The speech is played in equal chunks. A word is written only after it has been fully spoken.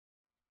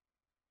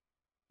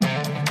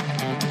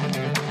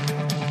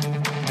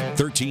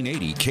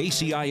1380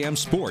 KCIM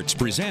Sports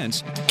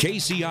presents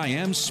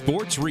KCIM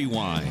Sports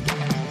Rewind.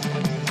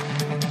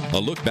 A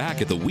look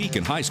back at the week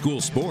in high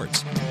school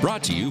sports,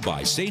 brought to you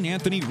by St.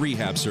 Anthony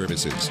Rehab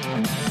Services.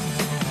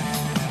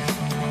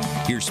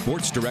 Here's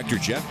Sports Director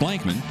Jeff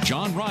Blankman,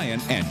 John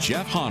Ryan, and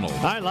Jeff Honnold.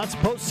 All right, lots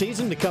of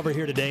postseason to cover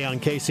here today on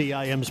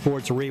KCIM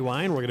Sports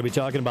Rewind. We're going to be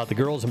talking about the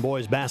girls and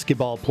boys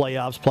basketball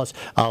playoffs, plus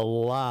a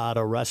lot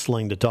of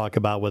wrestling to talk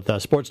about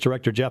with Sports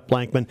Director Jeff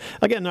Blankman.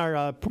 Again,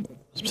 our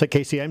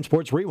KCIM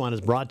Sports Rewind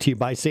is brought to you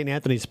by St.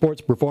 Anthony Sports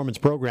Performance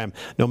Program.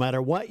 No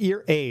matter what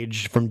your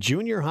age, from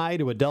junior high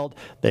to adult,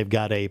 they've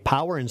got a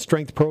power and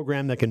strength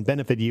program that can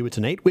benefit you. It's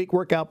an 8-week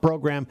workout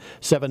program,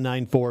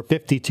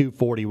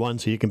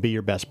 794-5241, so you can be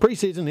your best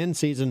preseason,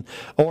 in-season,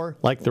 or,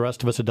 like the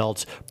rest of us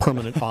adults,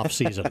 permanent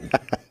off-season.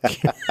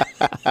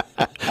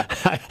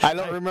 I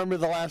don't remember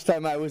the last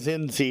time I was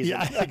in season.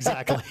 Yeah,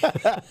 exactly.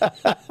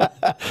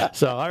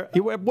 So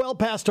we're well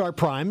past our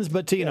primes,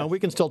 but, you know, we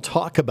can still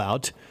talk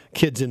about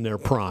kids in their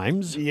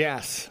primes.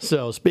 Yes.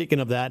 So speaking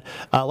of that,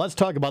 let's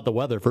talk about the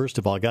weather. First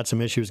of all, got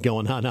some issues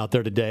going on out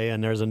there today,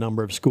 and there's a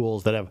number of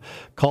schools that have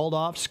called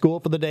off school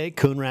for the day.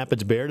 Coon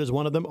Rapids Baird is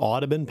one of them.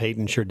 Audubon,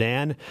 Peyton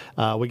Sheridan.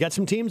 We got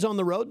some teams on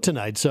the road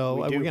tonight,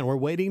 so again, we're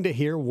waiting to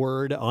hear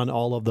word on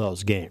all of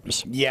those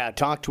games. Yeah,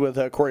 talked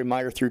with Corey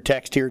Meyer through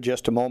text here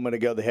just a moment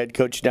ago, the head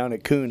coach down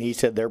at Coon. He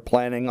said they're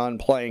planning on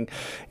playing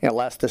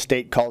unless the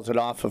state calls it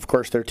off. Of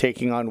course, they're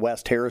taking on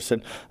West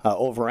Harrison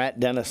over at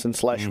Denison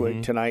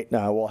Schleswig tonight.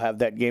 We'll have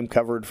that game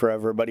covered for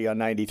everybody on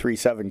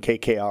 93.7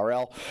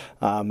 KKRL.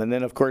 And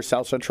then, of course,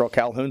 South Central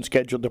Calhoun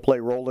scheduled to play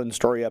Roland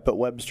Story up at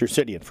Webster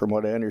City. And from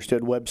what I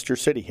understood, Webster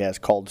City has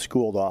called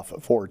school off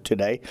for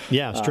today.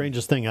 Yeah,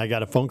 strangest thing. I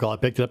got a phone call. I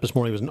picked it up this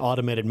morning. It was an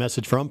automated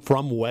message from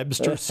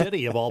Webster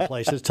City, of all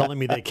places, telling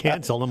me they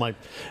canceled them.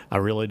 I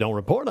really don't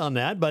report on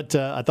that, but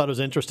I thought it was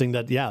interesting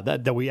that,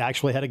 that we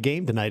actually had a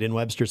game tonight in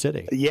Webster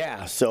City.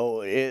 Yeah,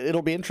 so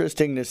it'll be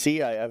interesting to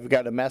see. I've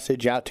got a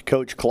message out to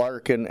Coach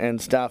Clark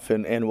and stuff,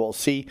 and we'll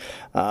see.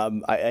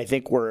 I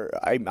think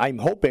I'm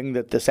hoping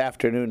that this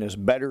afternoon is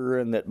better,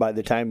 and that by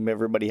the time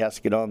everybody has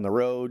to get on the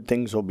road,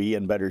 things will be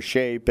in better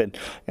shape, and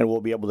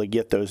we'll be able to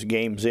get those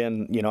games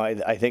in. You know,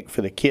 I think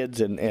for the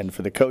kids and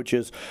for the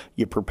coaches,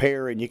 you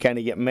prepare and you kind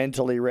of get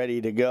mentally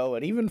ready to go.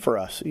 And even for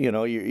us, you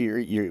know,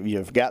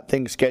 you've got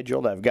things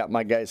scheduled. I've got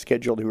my guys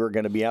scheduled who are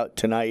going to be out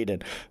tonight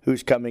and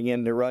who's coming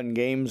in to run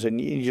games, and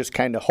you just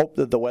kind of hope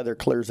that the weather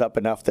clears up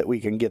enough that we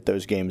can get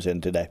those games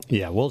in today.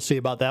 Yeah, we'll see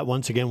about that.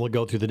 Once again, we'll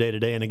go through the day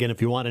today. And again,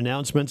 if you want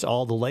announcements,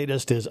 all the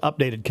latest is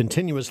updated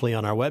continuously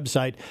on our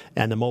website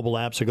and the mobile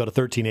app, so go to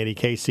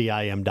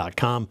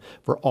 1380kcim.com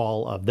for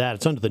all of that.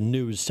 It's under the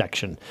news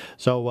section.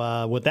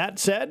 So with that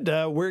said,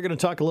 we're going to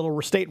talk a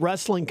little state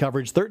wrestling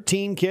coverage.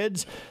 13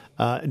 kids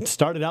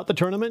started out the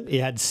tournament.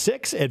 You had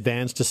 6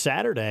 advance to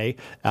Saturday.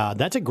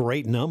 That's a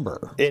great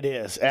number. It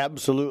is,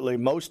 absolutely.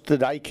 Most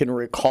that I can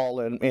recall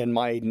in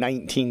my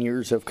 19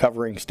 years of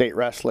covering state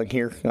wrestling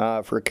here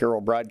for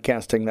Carroll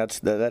Broadcasting. That's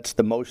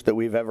the most that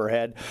we've ever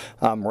had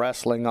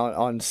wrestling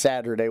on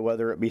Saturday,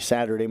 whether it be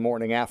Saturday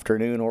morning,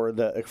 afternoon, or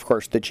of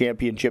course the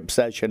championship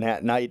session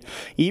at night.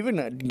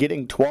 Even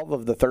getting 12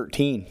 of the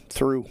 13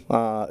 through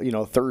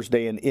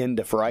Thursday and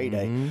into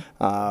Friday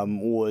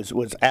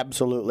was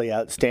absolutely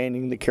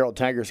outstanding. The Carroll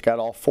Tigers got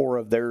all 4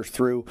 of theirs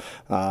through.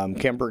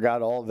 Kemper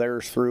got all of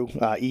theirs through.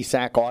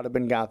 ESAC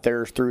Audubon got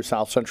theirs through.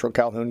 South Central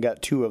Calhoun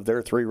got 2 of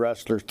their 3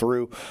 wrestlers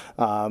through.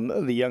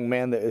 The young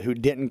man who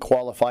didn't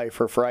qualify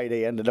for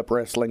Friday ended up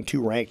wrestling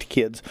 2 ranked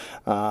kids,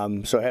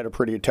 so had a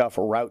pretty tough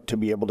route to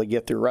be able to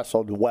get there.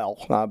 Wrestled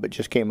well, but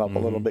just came up a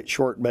little bit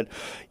short. But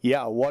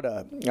yeah, what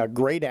a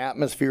great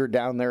atmosphere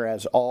down there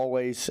as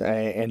always,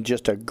 and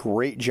just a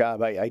great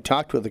job. I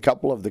talked with a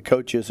couple of the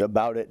coaches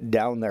about it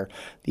down there,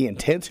 the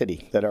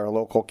intensity that our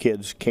local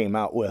kids came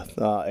out with,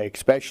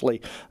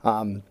 especially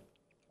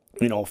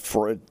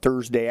for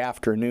Thursday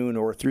afternoon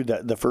or through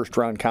the first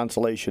round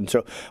consolation.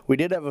 So we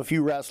did have a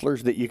few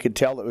wrestlers that you could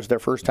tell it was their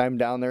first time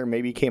down there,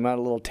 maybe came out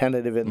a little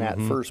tentative in that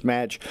first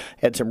match,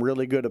 had some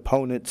really good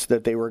opponents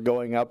that they were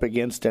going up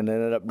against, and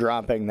ended up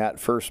dropping that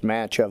first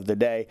match of the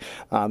day.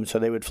 So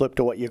they would flip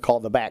to what you call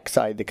the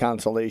backside, the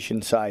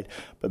consolation side.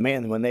 But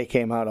man, when they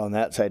came out on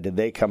that side, did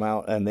they come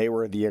out and they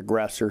were the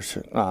aggressors,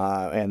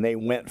 and they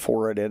went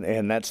for it,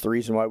 and that's the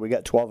reason why we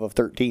got 12 of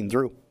 13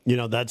 through. You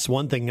know, that's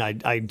one thing.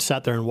 I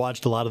sat there and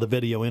watched a lot of the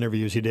video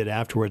interviews you did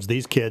afterwards.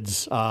 These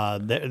kids,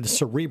 the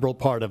cerebral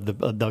part of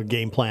the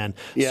game plan,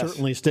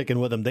 certainly sticking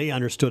with them. They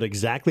understood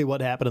exactly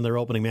what happened in their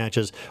opening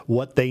matches,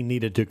 what they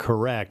needed to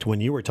correct.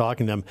 When you were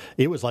talking to them,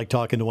 it was like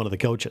talking to one of the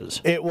coaches.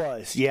 It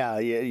was,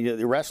 yeah.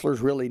 The wrestlers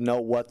really know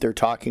what they're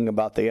talking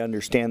about. They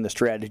understand the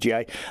strategy.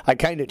 I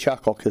kind of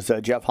chuckle because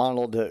Jeff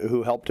Honnold,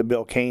 who helped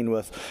Bill Kane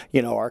with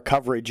our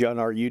coverage on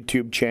our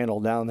YouTube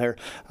channel down there,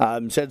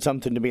 said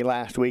something to me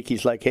last week.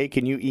 He's like, "Hey,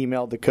 can you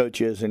email the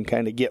coaches and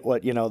kind of get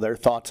what their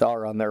thoughts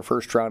are on their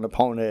first round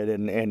opponent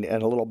and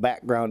a little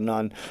background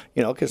on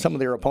because some of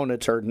their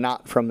opponents are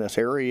not from this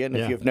area, and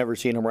if you've never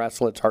seen them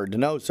wrestle, it's hard to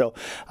know. So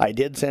I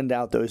did send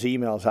out those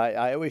emails.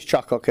 I always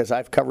chuckle because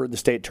I've covered the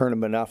state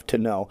tournament enough to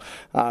know.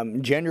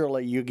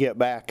 Generally, you get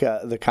back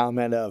the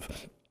comment of,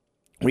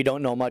 we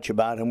don't know much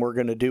about him. We're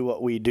going to do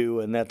what we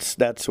do, and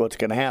that's what's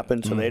going to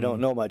happen. So they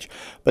don't know much.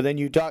 But then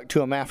you talk to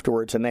them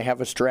afterwards, and they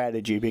have a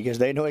strategy because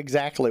they know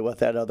exactly what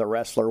that other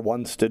wrestler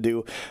wants to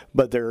do.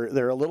 But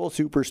they're a little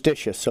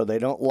superstitious, so they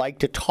don't like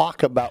to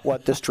talk about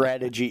what the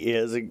strategy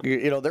is.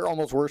 They're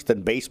almost worse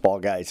than baseball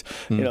guys.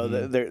 They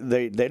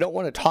don't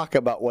want to talk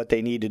about what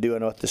they need to do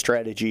and what the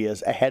strategy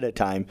is ahead of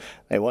time.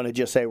 They want to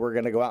just say, we're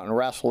going to go out and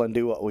wrestle and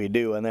do what we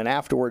do. And then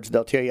afterwards,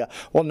 they'll tell you,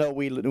 well, no,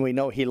 we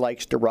know he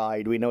likes to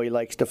ride. We know he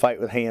likes to fight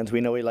with hands.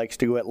 We know he likes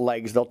to go at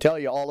legs. They'll tell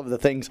you all of the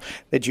things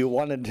that you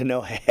wanted to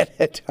know ahead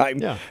of time.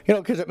 Yeah.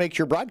 Because it makes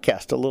your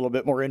broadcast a little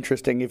bit more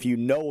interesting if you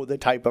know the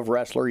type of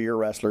wrestler your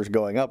wrestler's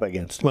going up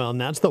against. Well, and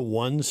that's the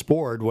one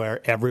sport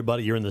where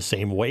you're in the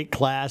same weight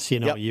class.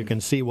 You can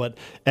see what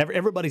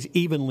everybody's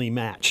evenly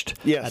matched.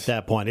 Yes. At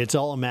that point. It's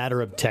all a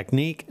matter of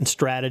technique and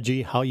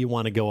strategy, how you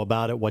want to go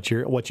about it, what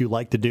you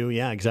like to do.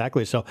 Yeah,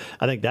 exactly. So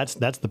I think that's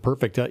the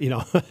perfect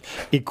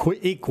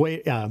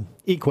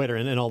equator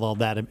and all of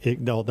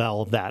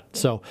that.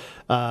 So,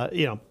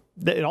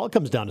 it all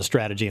comes down to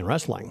strategy in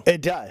wrestling.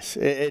 It does.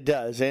 It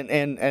does.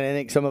 And I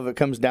think some of it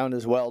comes down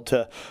as well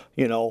to,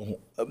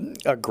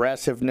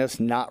 aggressiveness,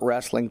 not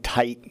wrestling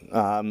tight.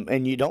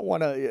 And you don't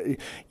want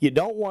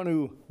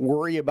to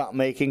worry about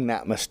making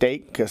that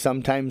mistake, because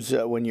sometimes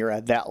when you're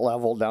at that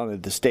level down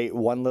at the state,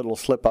 one little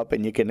slip up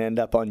and you can end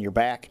up on your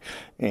back,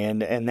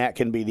 and that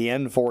can be the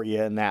end for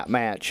you in that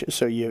match.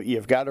 So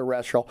you've got to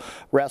wrestle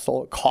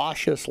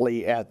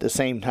cautiously. At the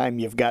same time,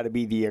 you've got to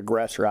be the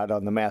aggressor out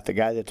on the mat. The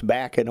guy that's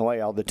backing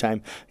away all the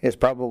time is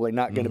probably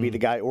not going to be the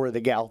guy or the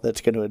gal that's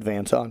going to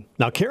advance on.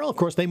 Now, Carroll, of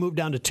course, they moved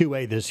down to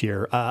 2A this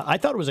year. I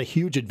thought it was a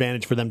huge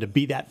advantage for them to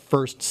be that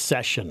first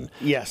session.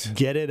 Yes.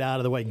 Get it out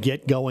of the way.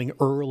 Get going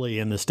early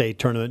in the state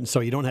tournament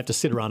so you don't have to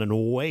sit around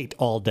and wait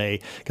all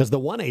day, because the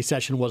 1A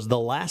session was the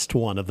last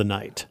one of the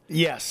night.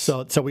 Yes.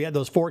 So we had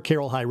those 4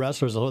 Carroll High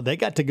wrestlers. They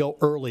got to go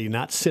early,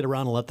 not sit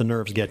around and let the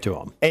nerves get to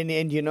them. And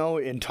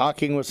in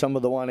talking with some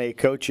of the 1A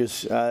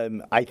coaches,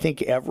 I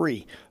think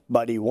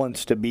everybody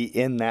wants to be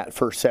in that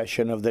first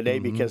session of the day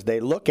because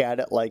they look at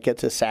it like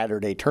it's a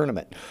Saturday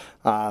tournament.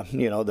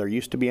 They're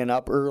used to being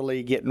up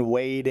early, getting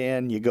weighed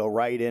in. You go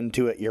right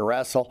into it, you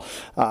wrestle.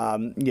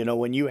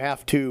 When you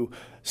have to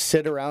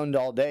sit around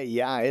all day,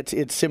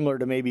 it's similar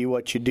to maybe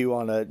what you do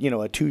on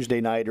a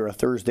Tuesday night or a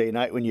Thursday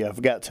night when you have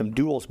got some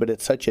duels, but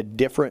it's such a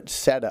different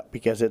setup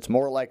because it's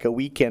more like a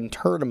weekend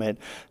tournament,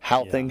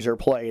 how things are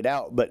played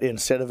out. But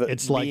instead of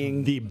it's being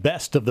like the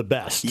best of the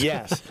best.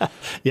 Yes.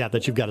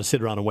 That you've got to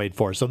sit around and wait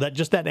for. So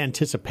that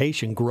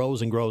anticipation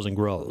grows and grows and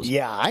grows.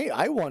 Yeah,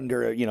 I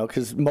wonder,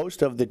 because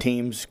most of the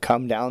teams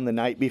come down the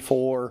night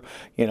before,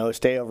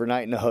 stay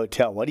overnight in a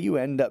hotel. What do you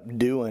end up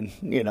doing?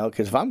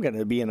 Because if I'm going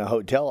to be in a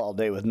hotel all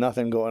day with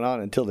nothing going on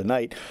until the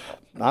night,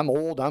 I'm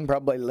old. I'm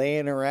probably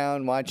laying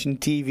around watching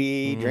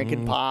TV,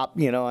 drinking pop.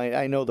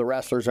 I know the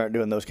wrestlers aren't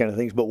doing those kind of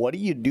things, but what do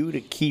you do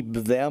to keep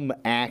them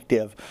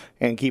active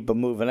and keep them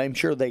moving? I'm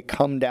sure they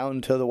come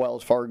down to the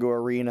Wells Fargo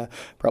Arena,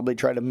 probably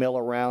try to mill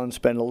around,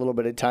 spend a little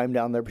bit of time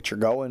down there, but you're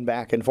going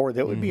back and forth.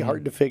 It would be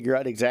hard to figure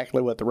out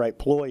exactly what the right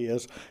ploy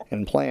is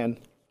and plan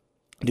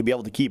to be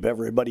able to keep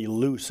everybody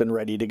loose and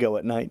ready to go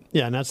at night.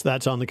 Yeah, and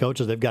that's on the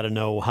coaches. They've got to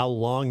know how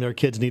long their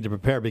kids need to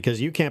prepare,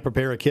 because you can't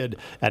prepare a kid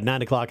at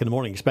 9 o'clock in the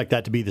morning, expect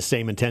that to be the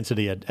same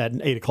intensity at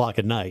 8 o'clock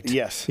at night.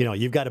 Yes.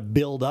 You've got to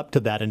build up to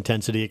that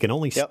intensity. It can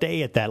only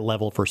stay at that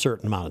level for a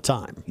certain amount of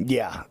time.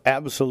 Yeah,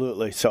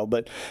 absolutely. So,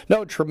 but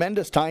no,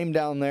 tremendous time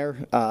down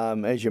there.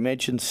 As you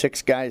mentioned,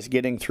 6 guys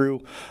getting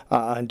through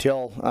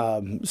until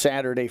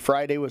Saturday.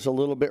 Friday was a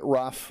little bit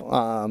rough.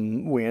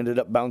 We ended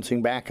up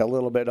bouncing back a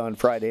little bit on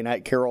Friday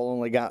night. Carroll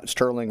only got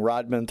Sterling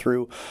Rodman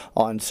through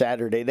on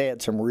Saturday. They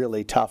had some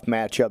really tough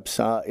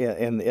matchups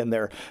in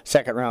their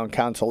second round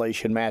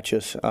consolation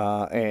matches,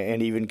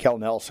 and even Kel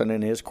Nelson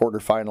in his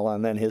quarterfinal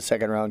and then his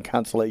second round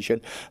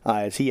consolation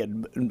as he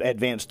had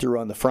advanced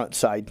through on the front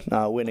side,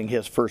 winning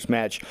his first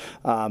match.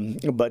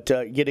 But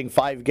getting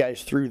 5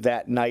 guys through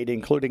that night,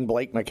 including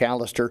Blake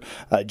McAllister,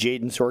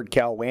 Jaden Sword,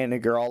 Cal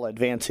Waniger, all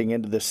advancing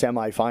into the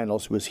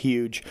semifinals was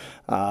huge.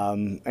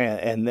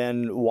 And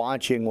then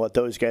watching what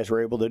those guys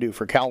were able to do.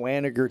 For Cal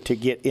Waniger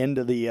to get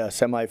into the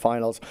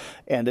semifinals,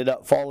 ended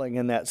up falling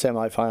in that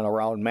semifinal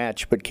round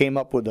match, but came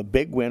up with a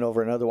big win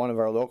over another one of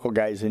our local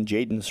guys in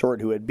Jaden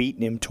Sword, who had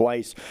beaten him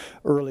twice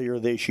earlier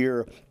this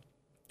year.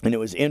 And it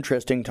was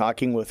interesting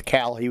talking with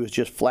Cal. He was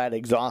just flat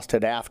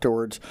exhausted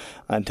afterwards,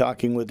 and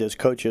talking with his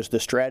coaches. The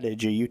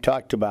strategy, you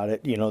talked about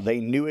it. They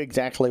knew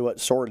exactly what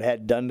Sword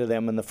had done to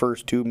them in the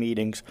first 2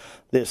 meetings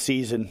this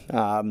season.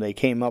 They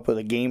came up with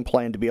a game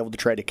plan to be able to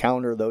try to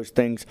counter those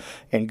things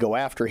and go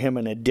after him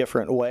in a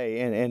different way,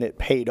 and it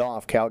paid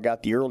off. Cal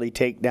got the early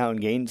takedown,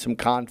 gained some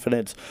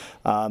confidence,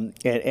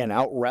 and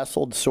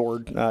out-wrestled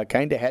Sword.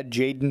 Kind of had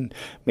Jaden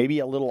maybe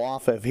a little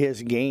off of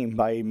his game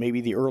by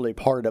maybe the early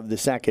part of the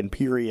second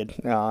period.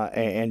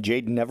 And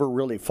Jaden never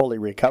really fully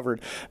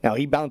recovered. Now,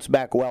 he bounced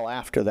back well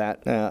after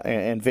that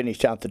and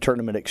finished out the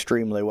tournament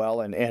extremely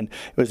well. And it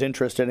was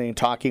interesting in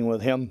talking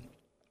with him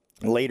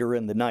later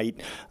in the night,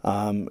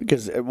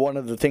 because one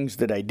of the things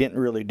that I didn't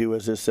really do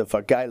is this: if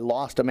a guy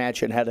lost a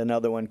match and had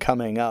another one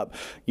coming up,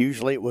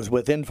 usually it was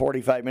within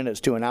 45 minutes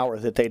to an hour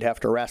that they'd have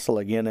to wrestle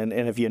again. And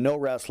if you know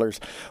wrestlers,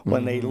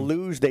 when they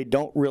lose, they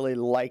don't really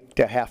like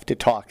to have to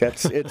talk.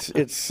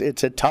 It's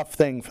a tough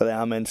thing for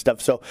them and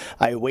stuff. So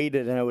I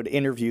waited and I would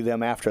interview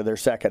them after their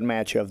second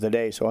match of the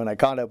day. So when I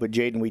caught up with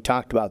Jaden, we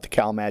talked about the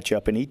Cal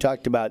matchup, and he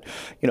talked about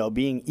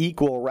being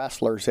equal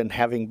wrestlers and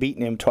having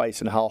beaten him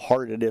twice and how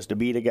hard it is to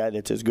beat a guy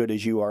that's as good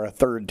as you are a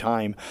third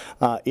time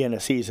in a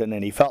season,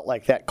 and he felt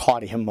like that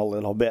caught him a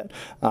little bit,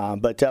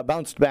 but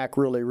bounced back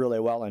really, really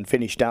well and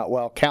finished out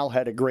well. Cal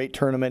had a great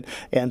tournament,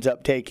 ends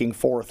up taking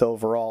 4th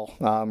overall.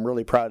 I'm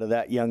really proud of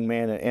that young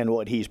man and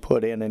what he's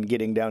put in and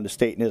getting down to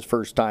state in his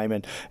first time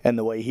and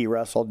the way he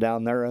wrestled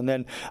down there. And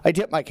then I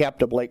tip my cap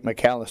to Blake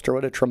McAllister.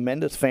 What a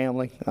tremendous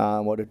family,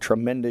 what a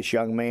tremendous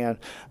young man.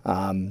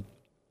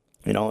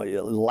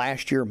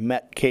 Last year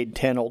met Cade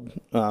Tenold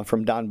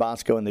from Don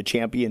Bosco in the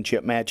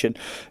championship match, and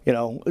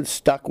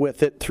stuck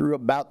with it through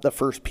about the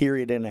first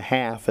period and a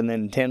half, and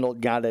then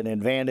Tenold got an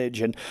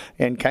advantage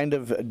and kind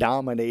of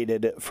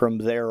dominated it from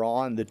there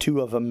on. The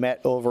two of them met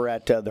over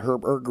at the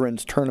Herb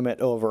Ergren's tournament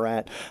over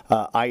at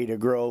Ida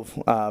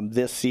Grove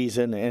this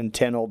season, and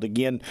Tenold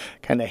again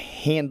kind of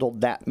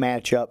handled that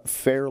matchup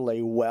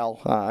fairly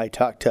well. I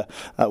talked to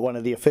one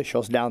of the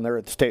officials down there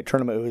at the state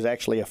tournament who was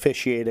actually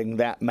officiating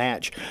that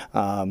match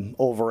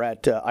over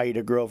at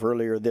Ida Grove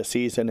earlier this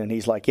season, and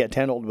he's like, yeah,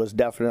 Tenold was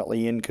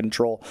definitely in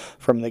control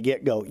from the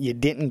get-go. You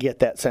didn't get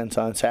that sense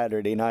on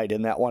Saturday night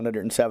in that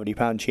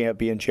 170-pound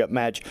championship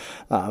match.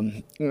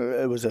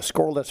 It was a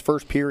scoreless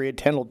first period.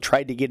 Tenold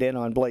tried to get in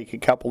on Blake a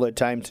couple of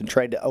times and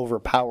tried to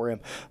overpower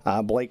him.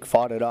 Blake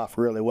fought it off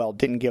really well,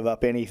 didn't give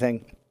up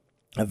anything.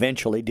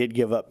 Eventually did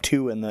give up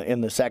 2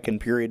 in the second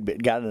period,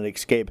 but got an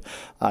escape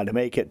to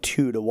make it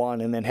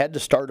 2-1, and then had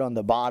to start on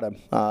the bottom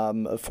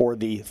for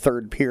the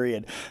third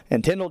period.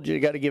 And Tenold, you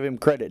got to give him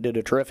credit, did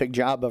a terrific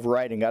job of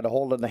riding, got a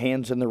hold of the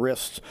hands and the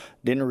wrists,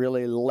 didn't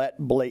really let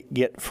Blake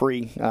get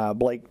free.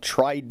 Blake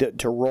tried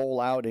to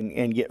roll out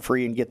and get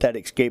free and get that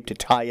escape to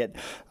tie it.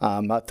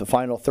 At the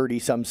final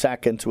 30-some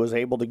seconds, was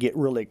able to get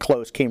really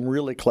close, came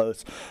really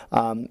close,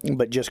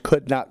 but just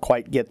could not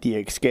quite get the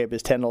escape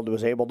as Tenold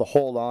was able to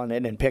hold on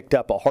and picked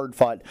up a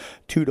hard-fought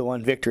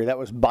 2-1 victory. That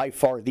was by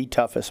far the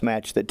toughest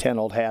match that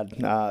Tenold had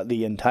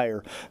the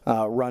entire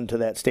run to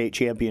that state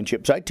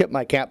championship. So I tip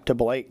my cap to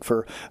Blake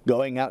for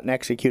going out and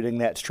executing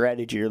that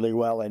strategy really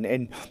well,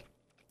 and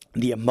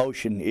the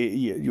emotion.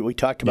 We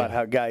talked about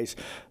how guys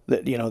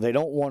that they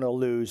don't want to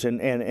lose,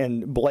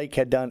 and Blake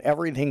had done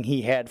everything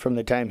he had from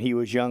the time he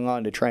was young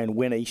on to try and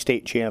win a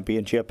state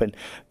championship, and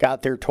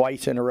got there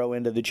twice in a row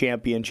into the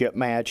championship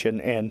match,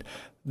 and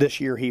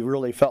this year he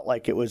really felt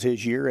like it was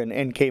his year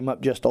and came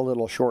up just a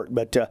little short.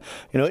 But,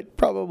 it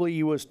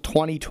probably was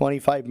 20,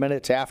 25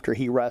 minutes after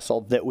he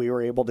wrestled that we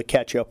were able to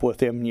catch up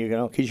with him,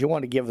 because you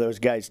want to give those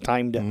guys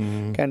time to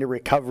kind of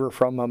recover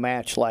from a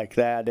match like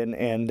that,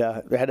 and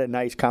had a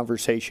nice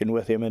conversation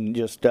with him, and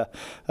just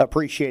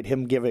appreciate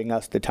him giving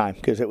us the time,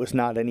 because it was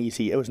not an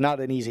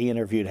easy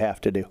interview to have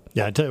to do.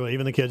 Yeah, I tell you what,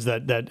 even the kids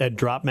that had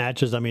dropped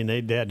matches, I mean,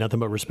 they had nothing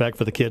but respect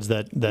for the kids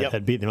that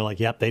had beaten them. They were like,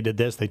 yep, they did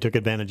this, they took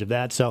advantage of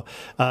that. So,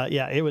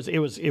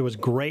 it was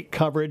great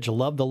coverage.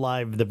 Loved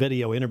the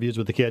video interviews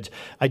with the kids.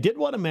 I did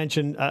want to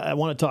mention, I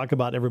want to talk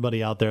about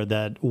everybody out there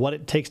that what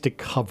it takes to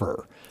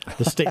cover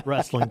the state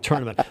wrestling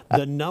tournament.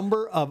 The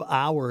number of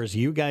hours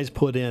you guys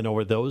put in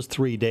over those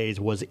 3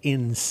 days was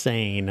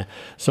insane.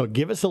 So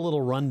give us a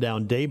little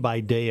rundown day by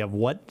day of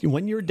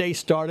when your day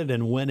started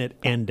and when it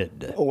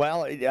ended.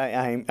 Well,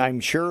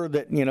 I'm sure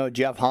that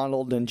Jeff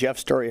Honnold and Jeff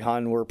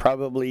Storyhan were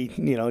probably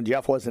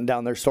Jeff wasn't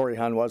down there,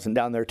 Storyhan wasn't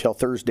down there till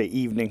Thursday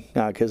evening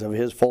because of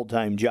his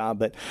full-time job,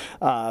 but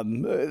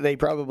they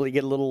probably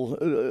get a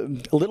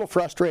little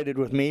frustrated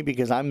with me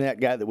because I'm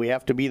that guy that we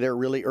have to be there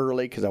really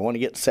early because I want to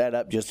get set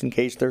up just in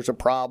case there's a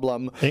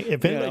problem.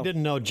 If anybody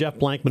didn't know, Jeff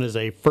Blankman is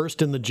a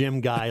first in the gym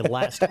guy,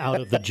 last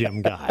out of the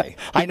gym guy.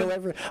 I know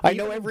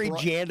every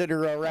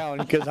janitor around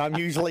because I'm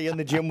usually in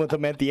the gym with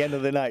them at the end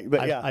of the night.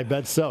 But I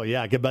bet so.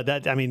 Yeah, but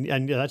that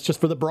and that's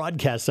just for the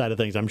broadcast side of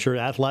things. I'm sure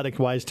athletic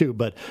wise too,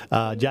 but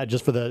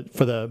just for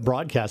the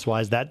broadcast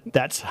wise,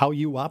 that's how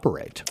you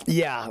operate.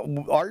 Yeah,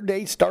 our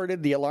day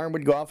started, the alarm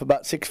would go off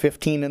about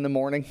 6:15 in the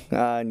morning,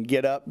 and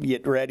get up,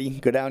 get ready,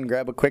 go down and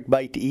grab a quick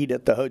bite to eat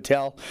at the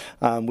hotel.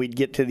 We'd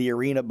get to the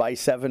arena by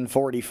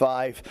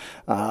 7:45.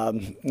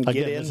 Again,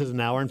 this is an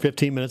hour and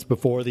 15 minutes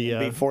before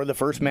the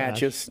first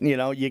matches. You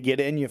know, you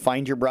get in, you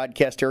find your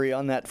broadcast area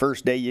on that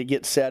first day, you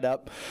get set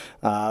up.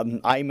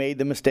 I made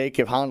the mistake,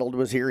 if Honnold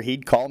was here,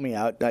 he'd call me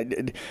out.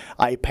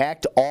 I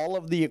packed all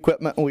of the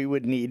equipment we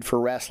would need for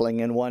wrestling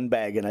in one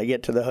bag, and I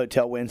get to the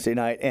hotel Wednesday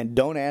night, and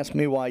don't ask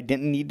me why I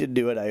didn't need to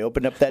do it. I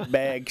opened up that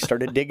bag,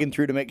 started digging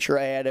through to make sure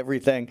I had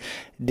everything,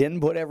 didn't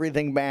put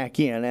everything back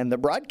in, and the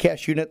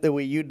broadcast unit that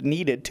we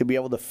needed to be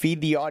able to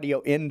feed the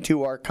audio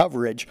into our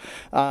coverage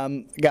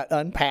got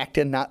unpacked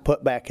and not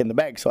put back in the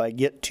bag. So I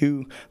get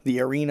to the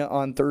arena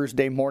on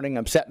Thursday morning,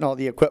 I'm setting all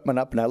the equipment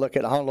up, and I look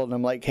at Honnold and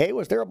I'm like, hey,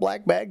 was there a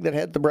black bag that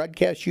had the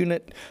broadcast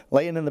unit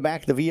laying in the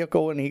back of the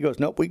vehicle? And he goes,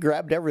 nope, we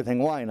grabbed everything.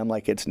 Why? And I'm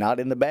like, it's not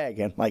in the bag.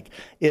 And I'm like,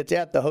 it's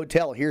at the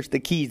hotel. Here's the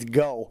keys.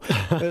 Go.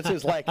 This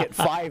is like at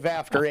 5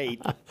 after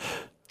 8.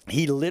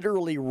 He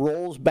literally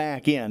rolls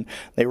back in.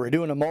 They were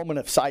doing a moment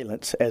of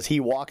silence as he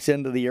walks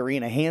into the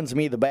arena, hands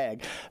me the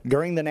bag.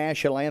 During the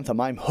national anthem,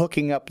 I'm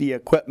hooking up the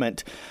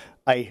equipment.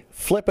 I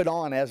flip it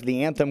on as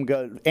the anthem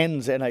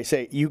ends, and I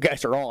say, you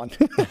guys are on.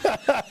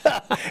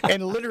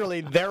 And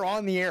literally, they're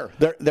on the air.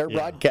 They're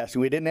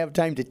broadcasting. We didn't have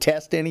time to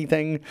test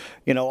anything,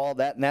 all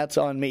that, and that's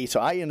on me.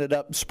 So I ended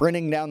up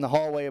sprinting down the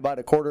hallway about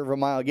a quarter of a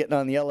mile, getting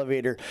on the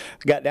elevator,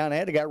 got down. I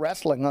had a guy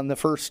wrestling on the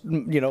first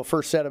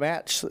set of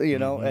match,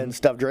 and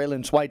stuff,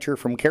 Draylen Schweitzer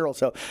from Carroll.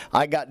 So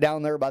I got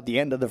down there about the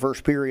end of the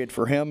first period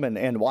for him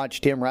and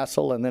watched him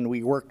wrestle, and then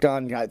we worked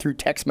on, through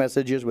text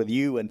messages with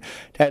you, and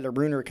Tyler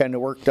Bruner kind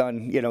of worked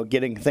on,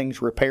 getting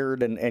things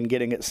repaired and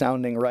getting it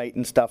sounding right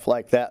and stuff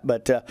like that,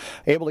 but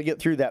able to get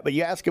through that. But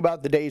you ask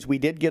about the days, we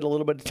did get a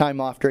little bit of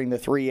time off during the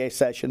 3A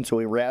session, so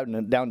we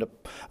ran down to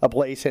a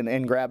place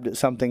and grabbed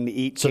something to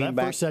eat. So that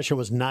first session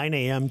was 9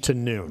 a.m. to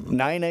noon.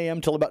 9 a.m.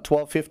 till about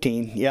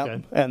 12:15, yep.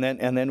 Okay. And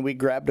then we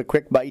grabbed a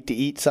quick bite to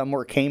eat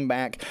somewhere, came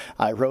back.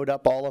 I wrote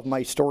up all of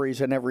my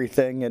stories and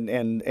everything,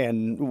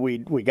 and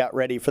we got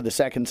ready for the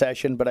second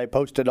session, but I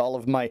posted all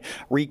of my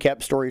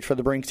recap stories for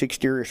the Brinks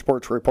Exterior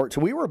Sports Report.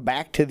 So we were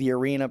back to the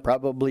arena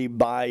probably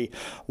by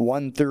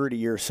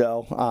 1:30 or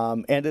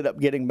so. Ended up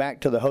getting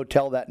back to the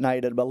hotel that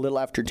night at about a little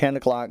after 10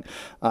 o'clock.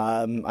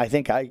 I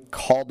think I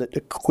called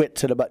it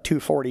quits at about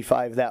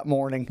 2:45 that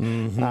morning.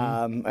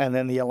 Mm-hmm. And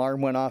then the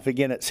alarm went off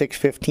again at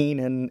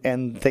 6:15,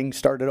 and things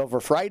started over.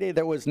 Friday,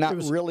 there was not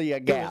really a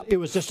gap. It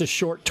was just a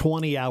short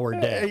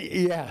 20-hour day.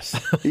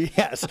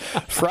 Yes.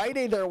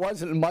 Friday, there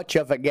wasn't much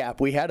of a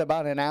gap. We had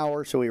about an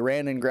hour, so we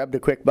ran and grabbed a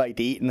quick bite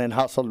to eat, and then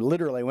hustled,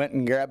 literally went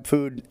and grabbed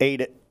food,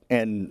 ate it,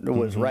 and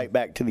was right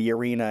back to the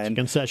arena. And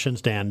concession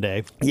stand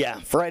day. Yeah,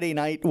 Friday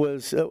night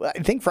was, I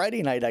think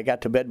Friday night I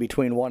got to bed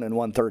between 1 and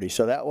 1:30,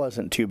 so that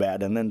wasn't too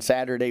bad. And then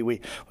Saturday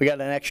we got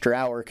an extra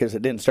hour because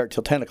it didn't start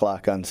till 10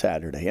 o'clock on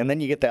Saturday. And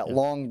then you get that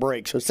long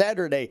break. So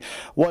Saturday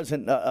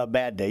wasn't a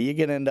bad day. You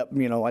can end up,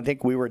 I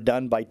think we were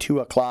done by 2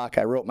 o'clock.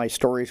 I wrote my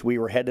stories. We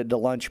were headed to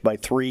lunch by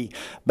 3,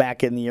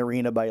 back in the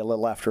arena by a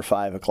little after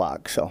 5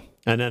 o'clock. So.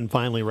 And then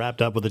finally wrapped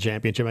up with the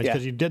championship match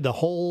because you did the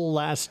whole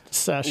last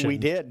session. We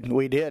did.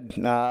 We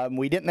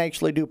didn't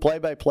actually do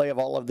play-by-play of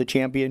all of the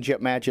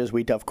championship matches.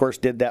 We, of course,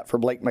 did that for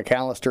Blake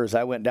McAllister as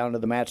I went down to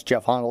the match.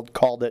 Jeff Honnold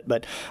called it.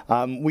 But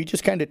we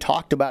just kind of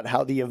talked about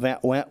how the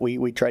event went.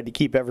 We tried to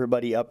keep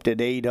everybody up to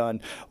date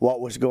on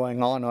what was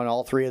going on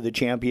all 3 of the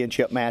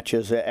championship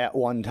matches at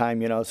one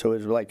time. So it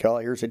was like, oh,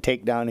 here's a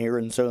takedown here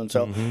and so.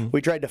 Mm-hmm.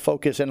 We tried to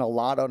focus in a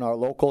lot on our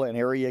local and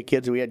area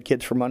kids. We had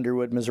kids from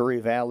Underwood, Missouri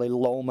Valley,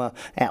 Loma,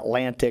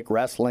 Atlantic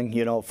wrestling,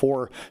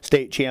 4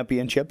 state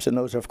championships, and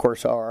those, of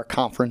course, are our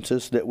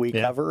conferences that we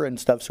cover and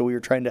stuff. So we were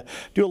trying to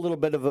do a little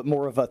bit of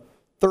more of a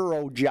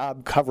thorough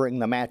job covering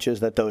the matches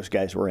that those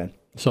guys were in.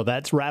 So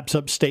that wraps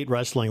up state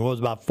wrestling. What was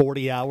about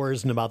 40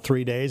 hours in about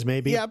 3 days,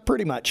 maybe? Yeah,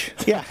 pretty much.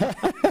 Yeah.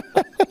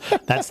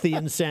 That's the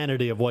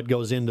insanity of what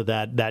goes into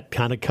that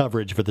kind of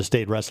coverage for the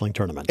state wrestling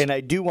tournament. And I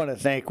do want to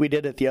thank, we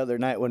did it the other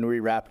night when we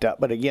wrapped up,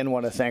 but again,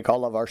 want to thank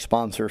all of our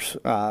sponsors.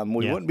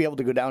 We wouldn't be able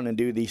to go down and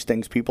do these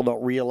things. People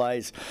don't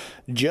realize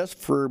just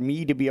for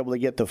me to be able to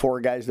get the 4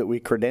 guys that we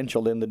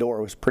credentialed in the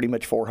door was pretty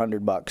much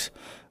 $400.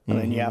 And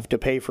then you have to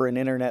pay for an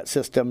internet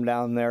system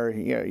down there,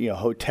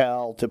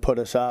 hotel to put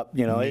us up.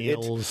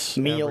 Meals.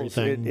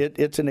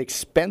 It's an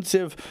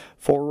expensive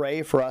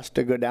foray for us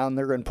to go down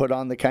there and put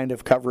on the kind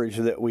of coverage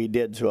that we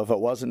did. So if it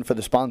wasn't for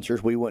the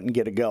sponsors, we wouldn't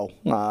get a go,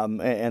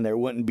 and there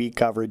wouldn't be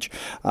coverage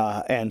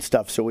and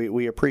stuff. So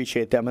we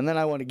appreciate them. And then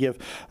I want to give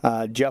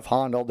Jeff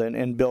Honnold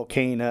and Bill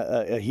Kane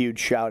a huge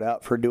shout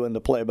out for doing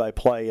the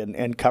play-by-play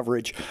and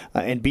coverage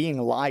and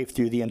being live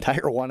through the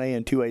entire 1A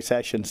and 2A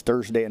sessions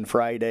Thursday and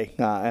Friday,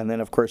 and then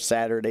of course course,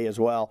 Saturday as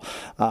well.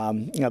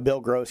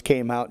 Bill Gross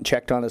came out and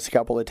checked on us a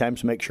couple of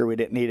times to make sure we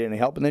didn't need any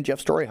help. And then Jeff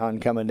Storyhan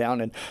coming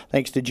down. And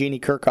thanks to Jeannie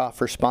Kirchhoff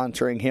for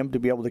sponsoring him to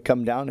be able to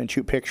come down and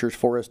shoot pictures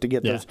for us to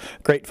get those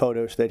great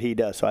photos that he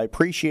does. So I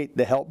appreciate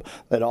the help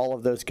that all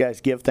of those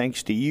guys give.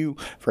 Thanks to you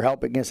for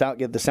helping us out,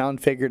 get the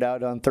sound figured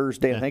out on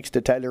Thursday. And thanks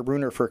to Tyler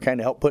Bruner for kind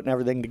of help putting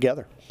everything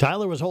together.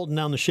 Tyler was holding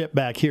down the ship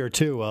back here,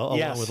 too,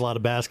 along with a lot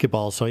of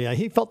basketball. So,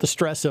 he felt the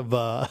stress of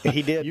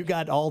he did. You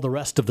got all the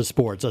rest of the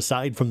sports,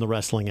 aside from the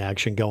wrestling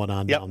action going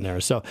on down there.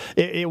 So,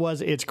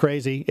 it's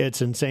crazy.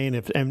 It's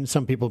insane. And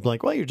some people be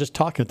like, well, you're just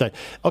talking.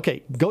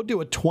 Okay, go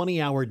do a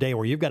 20-hour day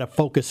where you've got to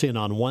focus in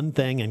on one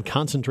thing and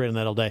concentrate on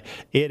that all day.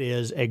 It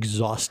is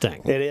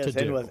exhausting. It is.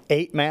 And with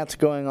 8 mats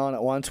going on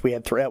at once, we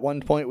had at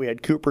one point we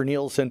had Cooper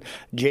Nielsen,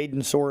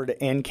 Jaden Sword,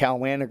 and Cal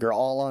Waniger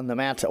all on the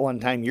mats at one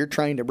time. You're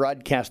trying to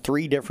broadcast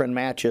 3 different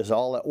matches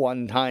all at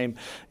one time.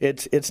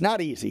 It's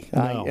not easy.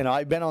 No.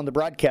 I've been on the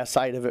broadcast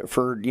side of it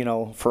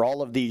for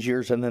all of these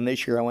years, and then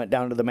this year I went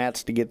down to the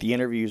mats to get the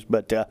interviews.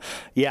 But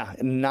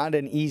not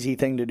an easy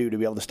thing to do to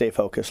be able to stay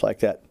focused like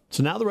that.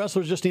 So now the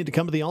wrestlers just need to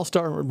come to the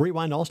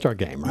Rewind All-Star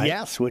game, right?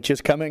 Yes, which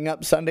is coming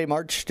up Sunday,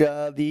 March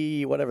the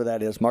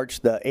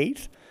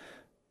 8th?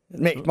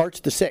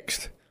 March the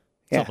 6th.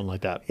 Something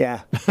like that.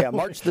 Yeah,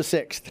 March the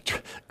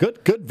 6th.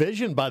 Good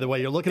vision, by the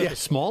way. You're looking at the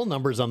small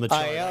numbers on the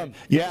chart. I am,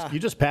 You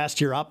just passed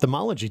your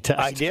ophthalmology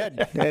test. I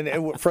did,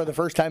 and for the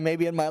first time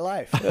maybe in my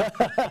life.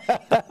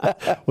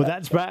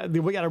 Well,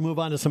 we got to move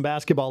on to some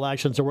basketball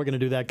action, so we're going to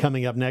do that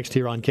coming up next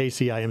here on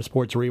KCIM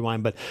Sports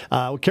Rewind. But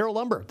Carroll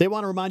Lumber, they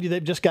want to remind you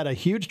they've just got a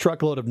huge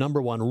truckload of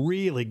number one,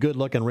 really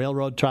good-looking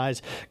railroad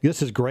ties.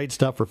 This is great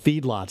stuff for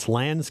feedlots,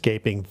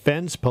 landscaping,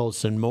 fence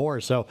posts, and more.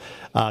 So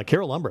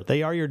Carroll Lumber,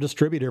 they are your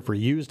distributor for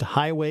used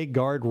highway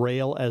guard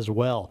rail as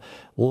well.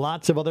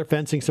 Lots of other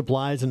fencing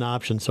supplies and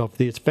options. So if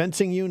it's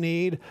fencing you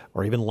need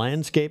or even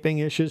landscaping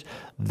issues,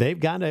 they've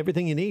got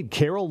everything you need.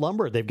 Carroll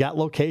Lumber, they've got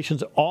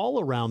locations all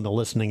around the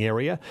listening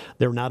area.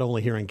 They're not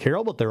only here in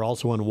Carroll, but they're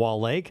also in Wall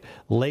Lake,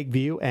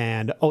 Lakeview,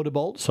 and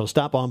Odebolt. So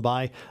stop on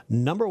by.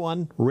 Number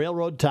one,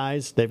 railroad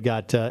ties. They've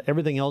got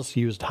everything else,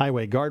 used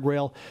highway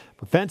guardrail.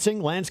 For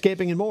fencing,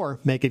 landscaping, and more,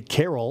 make it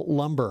Carroll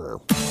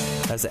Lumber.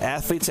 As the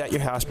athletes at your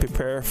house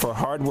prepare for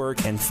hard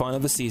work and fun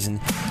of the season,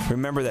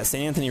 remember that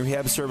St. Anthony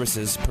Rehab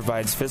Services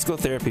provides physical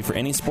therapy for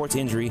any sports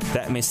injury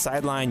that may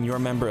sideline your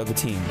member of the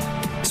team.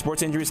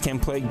 Sports injuries can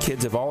plague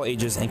kids of all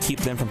ages and keep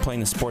them from playing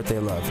the sport they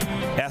love.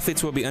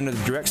 Athletes will be under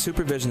the direct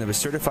supervision of a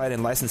certified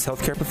and licensed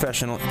healthcare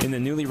professional in the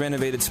newly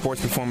renovated sports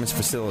performance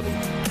facility.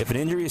 If an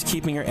injury is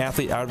keeping your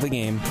athlete out of the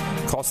game,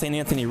 call St.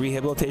 Anthony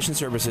Rehabilitation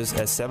Services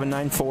at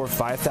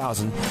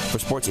 794-5000 for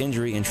sports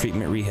injury and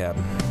treatment rehab.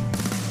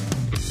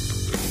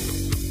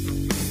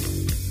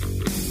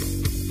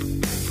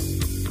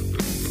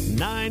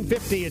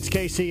 9:50, it's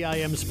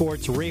KCIM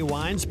Sports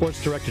Rewind.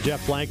 Sports Director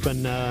Jeff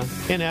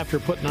Blankman in after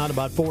putting on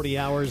about 40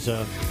 hours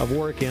of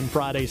work in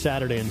Friday,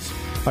 Saturday,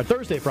 or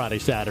Thursday, Friday,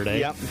 Saturday.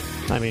 Yep.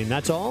 I mean,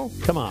 that's all?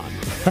 Come on.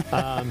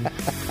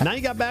 Now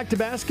you got back to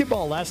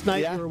basketball. Last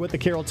night you were with the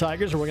Carroll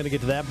Tigers, and we're going to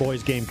get to that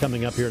boys game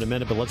coming up here in a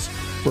minute, but let's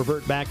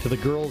revert back to the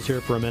girls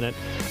here for a minute.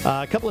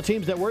 A couple of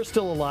teams that were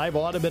still alive,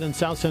 Audubon and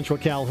South Central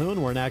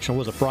Calhoun, were in action.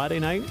 Was it Friday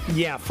night?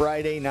 Yeah,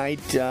 Friday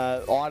night.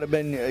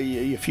 Audubon,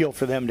 you feel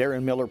for them.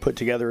 Darren Miller put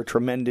together a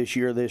tremendous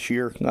year this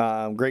year.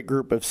 Great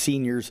group of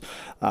seniors.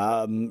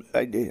 I'm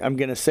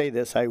going to say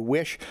this. I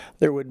wish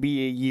there would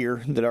be a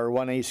year that our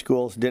 1A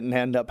schools didn't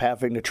end up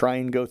having to try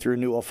and go through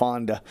Newell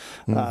Fonda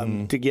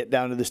to get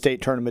down to the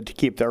state tournament to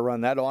keep their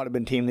run. That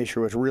Audubon team this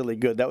year was really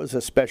good. That was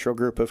a special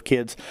group of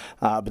kids,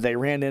 but they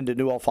ran into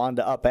Newell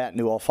Fonda up at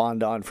Newell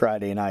Fonda on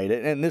Friday night.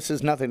 And this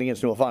is nothing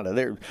against Newell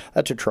Fonda.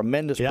 That's a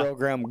tremendous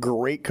program,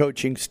 great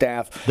coaching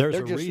staff. There's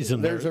a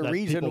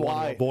reason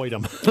why avoid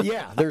them.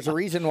 Yeah, there's a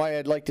reason why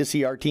I'd like to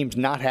see our teams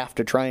not have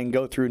to try and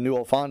go through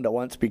Newell Fonda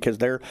once, because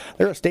they're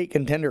a state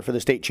contender for the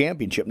state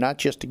championship, not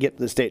just to get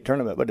to the state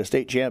tournament, but a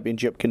state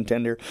championship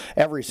contender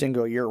every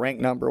single year,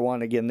 ranked number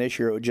one again this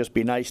year. It would just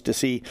be nice to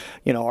see,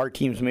 our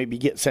teams maybe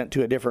get sent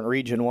to a different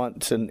region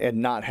once and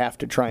not have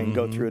to try and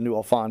go through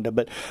Newell Fonda.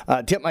 But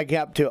tip my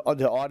cap to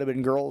the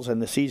Audubon girls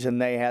and the season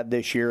they had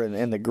this year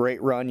and the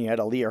great run. You had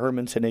Aaliyah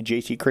Hermanson and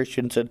J.C.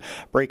 Christensen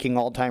breaking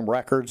all-time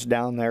records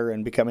down there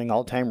and becoming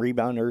all-time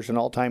rebounders and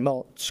all-time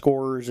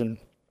scorers and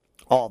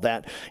all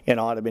that in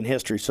Audubon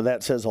history. So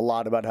that says a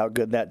lot about how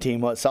good that team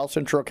was. South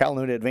Central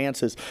Calhoun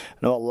advances. I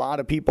know a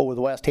lot of people with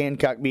West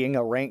Hancock being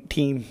a ranked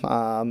team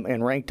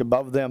and ranked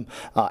above them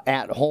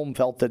at home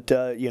felt that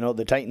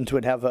the Titans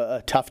would have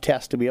a tough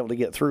test to be able to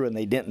get through, and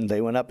they didn't. They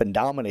went up and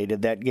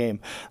dominated that game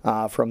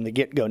from the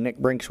get-go. Nick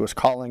Brinks was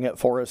calling it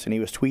for us, and he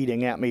was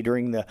tweeting at me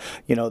during the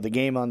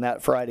game on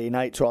that Friday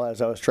night. So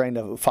as I was trying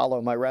to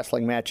follow my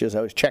wrestling matches, I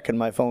was checking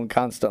my phone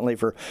constantly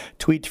for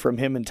tweets from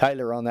him and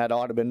Tyler on that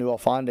Audubon Newell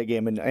Fonda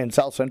game, and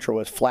South Central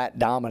was flat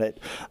dominant.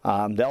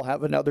 They'll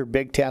have another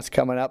big test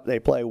coming up. They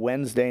play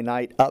Wednesday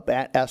night up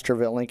at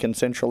Esterville Lincoln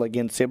Central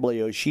against Sibley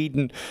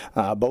Oshedon.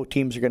 Both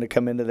teams are going to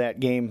come into that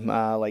game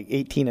like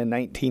 18 and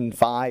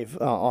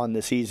 19-5 on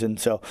the season.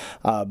 So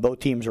both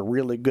teams are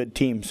really good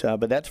teams.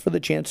 But that's for the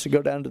chance to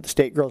go down to the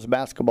state girls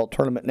basketball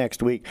tournament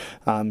next week.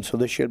 So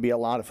this should be a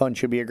lot of fun.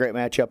 Should be a great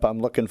matchup. I'm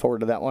looking forward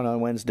to that one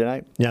on Wednesday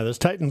night. Yeah, this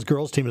Titans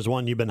girls team is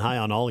one you've been high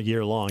on all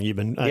year long. You've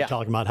been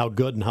talking about how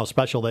good and how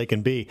special they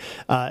can be.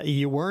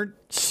 You weren't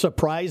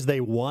surprised they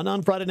won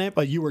on Friday night,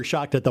 but you were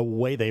shocked at the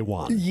way they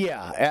won.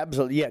 Yeah,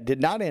 absolutely. Yeah,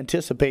 did not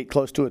anticipate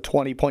close to a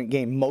 20-point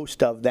game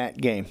most of that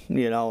game,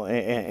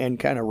 and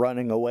kind of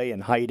running away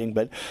and hiding.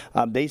 But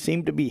they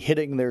seem to be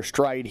hitting their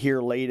stride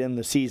here late in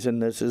the season.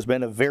 This has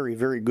been a very,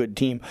 very good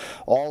team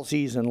all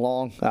season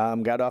long.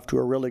 Got off to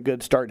a really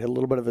good start, had a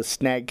little bit of a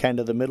snag kind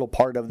of the middle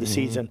part of the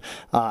season,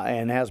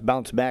 and has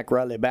bounced back.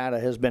 Riley Bata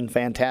has been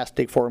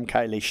fantastic for him.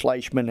 Kylie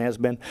Schleichman has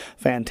been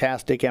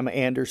fantastic. Emma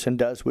Anderson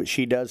does what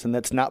she does, and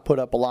that's not put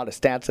up a lot of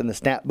stats in the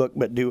stat book,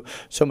 but do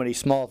so many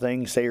small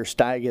things. Sayre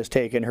Steig has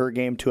taken her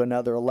game to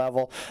another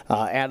level.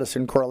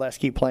 Addison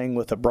Korleski playing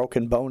with a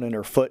broken bone in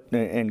her foot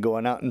and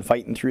going out and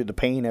fighting through the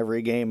pain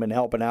every game and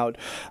helping out.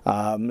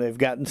 They've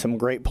gotten some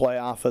great play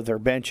off of their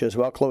bench as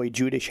well. Chloe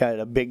Judish had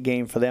a big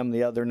game for them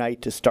the other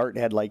night to start,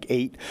 had like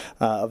 8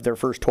 of their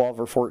first 12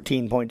 or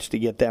 14 points to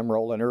get them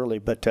rolling early.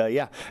 But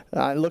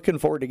I'm looking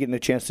forward to getting a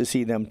chance to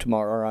see them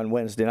tomorrow or on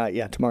Wednesday night.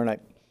 Yeah, tomorrow night.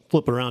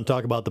 Flip it around and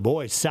talk about the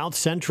boys. South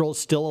Central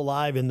still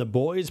alive in the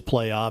boys'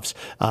 playoffs.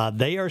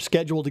 They are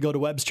scheduled to go to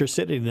Webster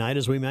City tonight,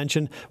 as we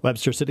mentioned.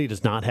 Webster City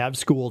does not have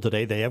school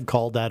today. They have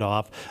called that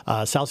off.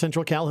 South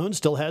Central Calhoun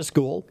still has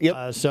school.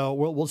 Yep. So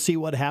we'll see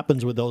what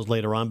happens with those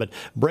later on. But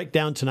break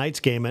down tonight's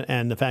game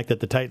and the fact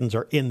that the Titans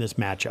are in this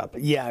matchup.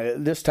 Yeah,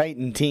 this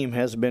Titan team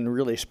has been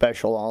really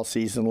special all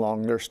season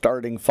long. They're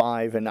starting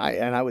 5, and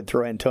I would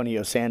throw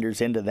Antonio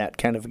Sanders into that,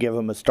 kind of give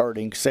him a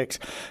starting 6,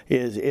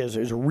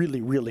 is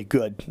really, really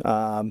good.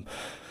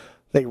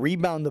 They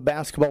rebound the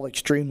basketball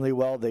extremely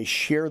well. They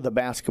share the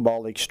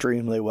basketball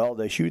extremely well.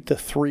 They shoot the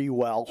 3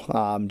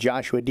 well.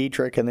 Joshua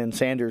Dietrich and then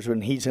Sanders,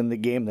 when he's in the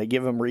game, they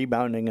give him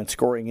rebounding and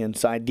scoring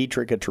inside.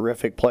 Dietrich, a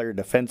terrific player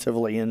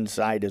defensively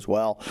inside as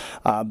well.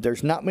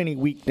 There's not many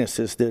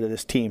weaknesses to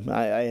this team.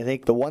 I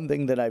think the one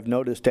thing that I've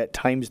noticed at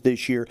times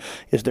this year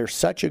is they're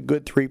such a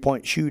good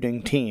three-point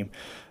shooting team,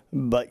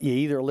 but you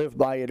either live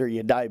by it or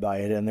you die by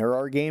it. And there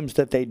are games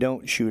that they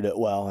don't shoot it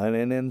well.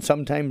 And then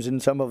sometimes in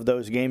some of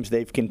those games,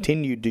 they've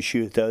continued to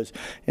shoot those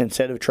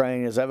instead of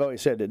trying, as I've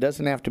always said, it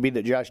doesn't have to be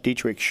that Josh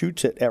Dietrich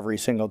shoots it every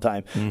single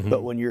time.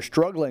 But when you're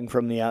struggling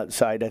from the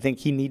outside, I think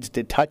he needs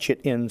to touch it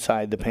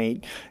inside the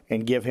paint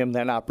and give him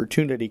that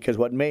opportunity, because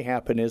what may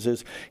happen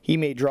is he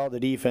may draw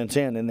the defense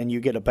in, and then you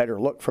get a better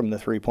look from the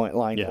three-point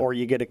line, or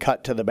you get a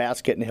cut to the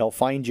basket and he'll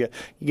find you.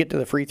 You get to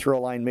the free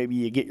throw line, maybe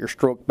you get your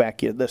stroke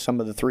back,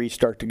 some of the threes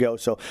start to go.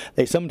 So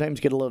they sometimes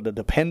get a little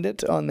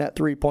dependent on that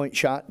three-point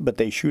shot, but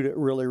they shoot it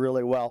really,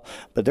 really well.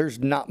 But there's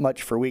not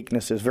much for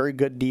weaknesses. Very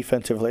good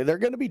defensively.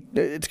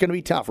 It's going to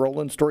be tough.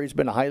 Roland Story's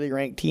been a highly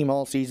ranked team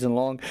all season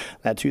long.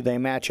 That's who they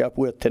match up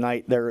with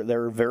tonight.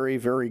 They're very,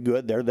 very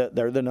good. They're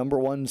the number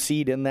 1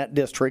 seed in that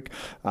district.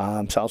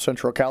 South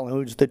Central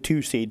Calhoun's the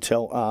 2 seed.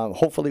 So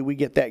hopefully we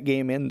get that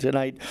game in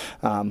tonight.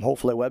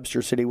 Hopefully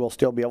Webster City will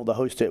still be able to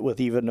host it with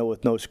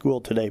no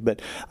school today.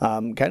 But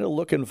kind of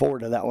looking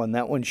forward to that one.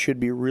 That one should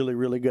be really,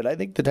 really good. I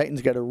think the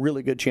Titans got a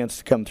really good chance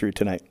to come through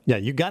tonight. Yeah,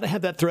 you got to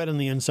have that threat on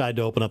the inside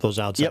to open up those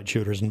outside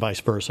shooters and vice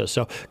versa.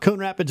 So Coon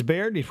Rapids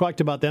Baird, you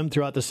talked about them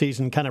throughout the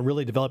season, kind of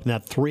really developing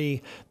that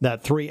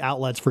three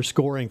outlets for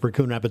scoring for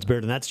Coon Rapids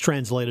Baird, and that's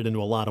translated into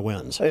a lot of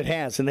wins. It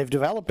has, and they've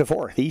developed a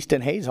 4th.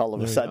 Easton Hayes all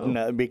of a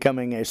sudden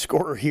becoming a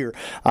scorer here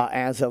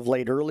as of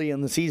late. Early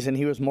in the season,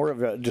 he was more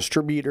of a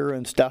distributor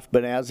and stuff,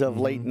 but as of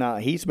late,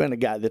 he's been a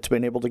guy that's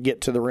been able to get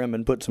to the rim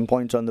and put some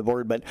points on the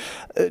board. But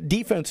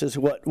defense is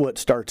what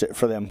starts it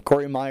for them.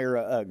 Corey Meyer,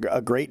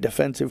 a great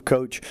defensive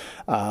coach.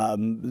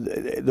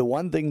 The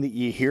one thing that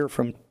you hear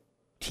from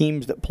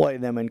teams that play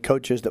them and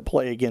coaches that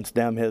play against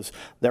them is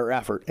their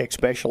effort,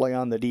 especially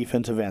on the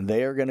defensive end.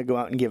 They are going to go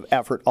out and give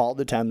effort all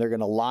the time. They're going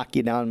to lock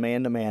you down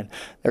man to man.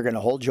 They're going to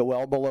hold you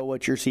well below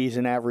what your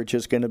season average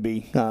is going to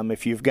be.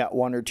 If you've got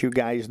 1 or 2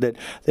 guys that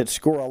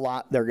score a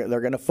lot, they're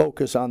going to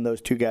focus on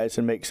those 2 guys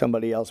and make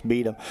somebody else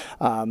beat them.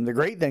 The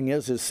great thing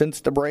is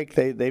since the break,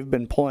 they've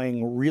been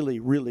playing really,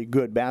 really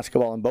good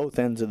basketball on both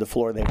ends of the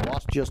floor. They've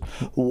lost just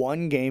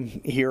 1 game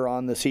here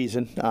on the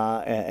season,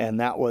 and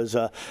that was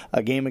a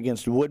game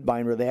against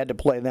Woodbine, where they had to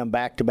play them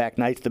back-to-back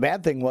nights. The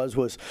bad thing was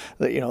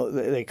that,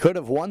 they could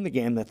have won the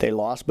game that they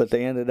lost, but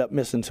they ended up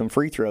missing some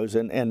free throws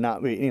and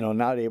not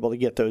able to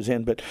get those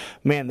in. But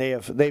man,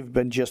 they've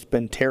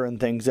been tearing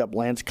things up.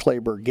 Lance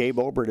Kleber, Gabe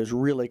Obert has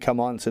really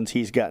come on since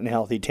he's gotten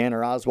healthy.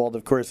 Tanner Oswald,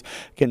 of course,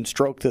 can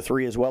stroke the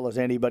 3 as well as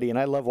anybody, and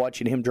I love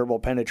watching him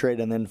dribble,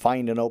 penetrate, and then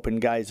find an open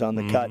guys on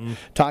the cut.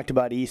 Talked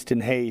about Easton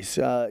Hayes.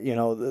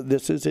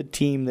 This is a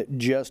team that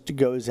just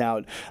goes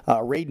out.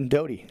 Raiden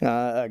Doty,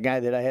 a guy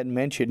that I hadn't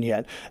mentioned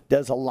yet, does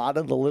does a lot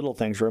of the little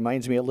things.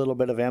 Reminds me a little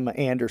bit of Emma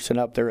Anderson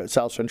up there at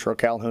South Central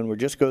Calhoun, where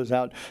just goes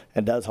out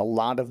and does a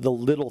lot of the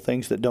little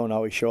things that don't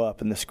always show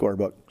up in the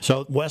scorebook.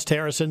 So West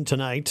Harrison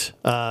tonight,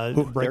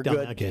 break down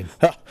that game.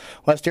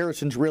 West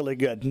Harrison's really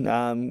good.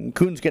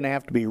 Coon's going to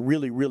have to be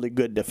really, really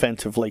good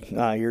defensively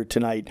here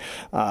tonight.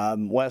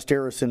 West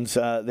Harrison's,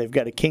 they've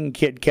got a King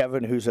kid,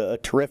 Kevin, who's a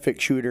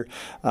terrific shooter.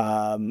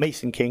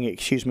 Mason King,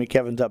 excuse me,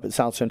 Kevin's up at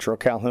South Central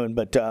Calhoun,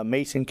 but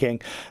Mason King,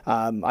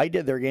 I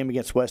did their game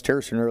against West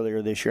Harrison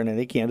earlier this year, and I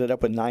think he ended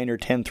up with 9 or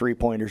 10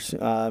 3-pointers.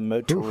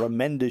 A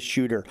tremendous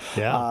shooter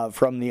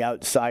from the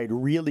outside,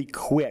 really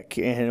quick.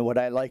 And what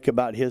I like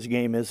about his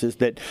game is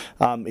that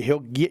he'll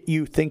get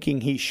you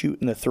thinking he's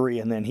shooting the three,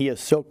 and then he is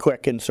so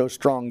quick and so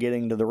strong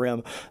getting to the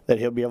rim that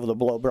he'll be able to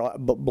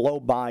blow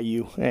by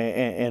you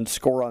and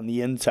score on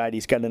the inside.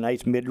 He's got a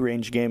nice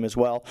mid-range game as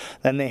well.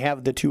 Then they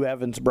have the two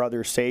Evans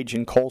brothers, Sage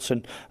and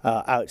Colson,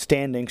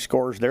 outstanding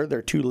scorers. They're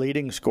their two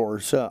leading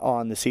scorers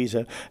on the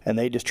season, and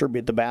they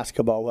distribute the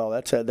basketball well.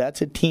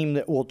 That's a team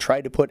that will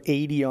try to put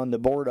 80 on the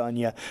board on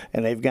you,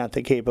 and they've got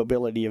the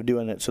capability of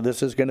doing it. So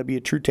this is going to be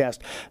a true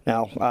test.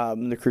 Now,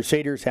 the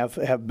Crusaders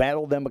have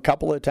battled them a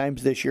couple of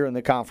times this year in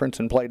the conference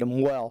and played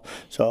them well.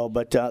 So,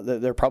 but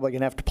they're probably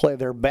going to have to play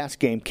their best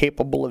game,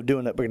 capable of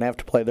doing it, but going to have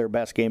to play their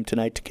best game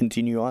tonight to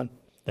continue on.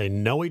 They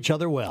know each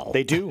other well.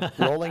 They do.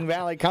 Rolling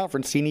Valley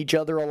Conference, seen each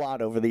other a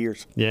lot over the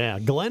years. Yeah.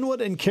 Glenwood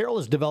and Carroll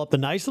has developed a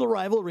nice little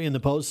rivalry in the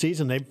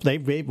postseason.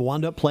 They've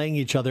wound up playing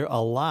each other a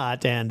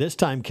lot, and this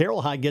time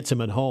Carroll High gets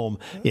them at home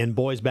in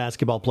boys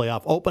basketball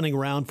playoff opening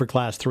round for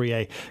Class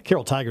 3A.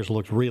 Carroll Tigers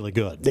looked really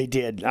good. They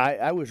did.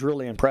 I was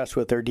really impressed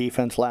with their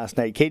defense last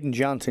night. Caden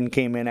Johnson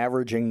came in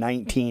averaging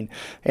 19,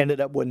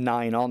 ended up with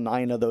 9, all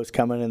 9 of those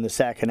coming in the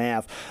second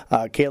half.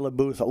 Caleb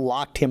Booth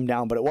locked him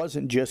down, but it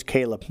wasn't just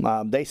Caleb.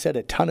 They set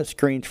a ton of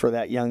screens for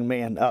that young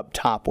man up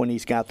top when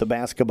he's got the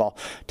basketball.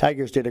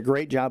 Tigers did a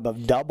great job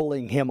of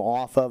doubling him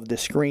off of the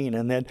screen,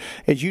 and then,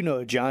 as you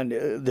know, John,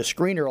 the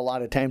screener a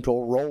lot of times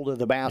will roll to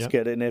the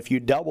basket, and if you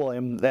double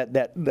him,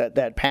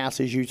 that pass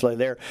is usually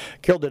there.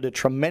 Kill did a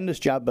tremendous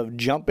job of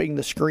jumping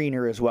the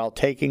screener as well,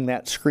 taking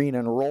that screen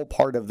and roll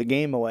part of the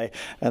game away,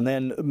 and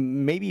then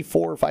maybe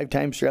 4 or 5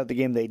 times throughout the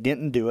game they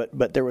didn't do it,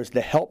 but there was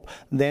the help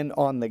then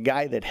on the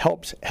guy that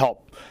helps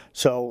help.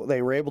 So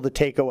they were able to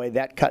take away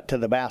that cut to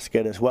the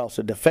basket as well.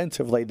 So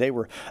defensively, they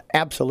were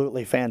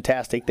absolutely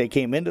fantastic. They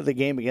came into the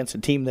game against a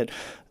team that,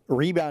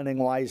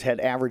 rebounding-wise,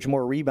 had averaged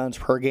more rebounds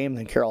per game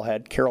than Carroll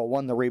had. Carroll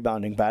won the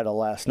rebounding battle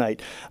last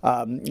night.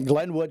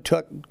 Glenwood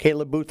took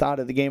Caleb Booth out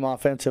of the game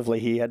offensively.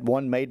 He had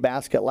 1 made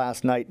basket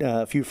last night,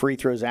 a few free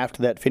throws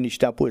after that,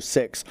 finished up with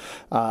 6.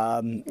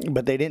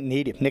 But they didn't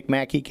need him. Nick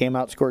Mackey came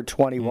out, scored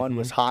 21,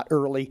 was hot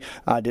early,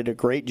 did a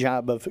great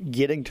job of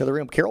getting to the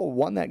rim. Carroll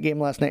won that game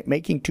last night,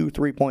 making 2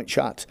 3-point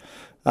shots.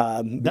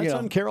 That's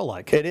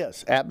un-Carroll-like. It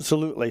is,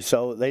 absolutely.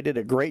 So they did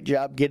a great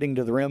job getting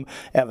to the rim.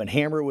 Evan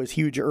Hammer was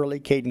huge early.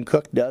 Caden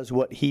Cook does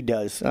what he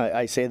does.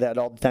 I say that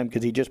all the time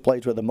because he just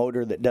plays with a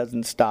motor that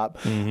doesn't stop.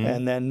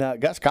 And then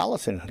Gus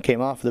Collison came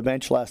off the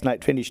bench last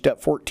night, finished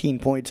up 14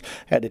 points,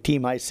 had a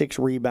team-high 6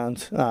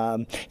 rebounds.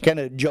 Kind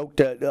of joked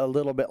a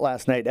little bit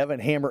last night.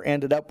 Evan Hammer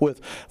ended up with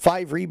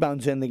 5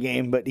 rebounds in the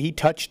game, but he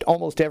touched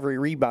almost every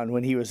rebound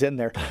when he was in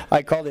there.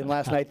 I called him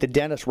last night the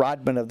Dennis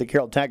Rodman of the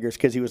Carroll Tigers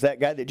because he was that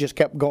guy that just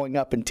kept going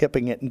up and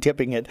tipping it.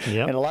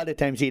 Yep. And a lot of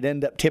times he'd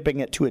end up tipping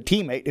it to a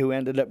teammate who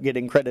ended up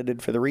getting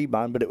credited for the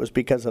rebound, but it was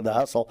because of the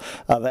hustle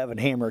of Evan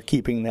Hammer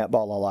keeping that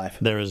ball alive.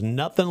 There is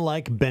nothing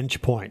like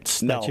bench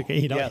points. No.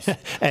 Yes.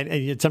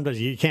 and sometimes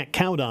you can't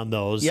count on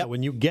those. Yep. So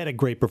when you get a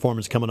great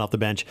performance coming off the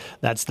bench,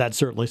 that's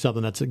certainly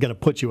something that's going to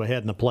put you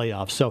ahead in the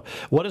playoffs. So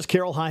what does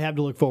Carroll High have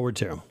to look forward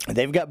to?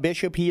 They've got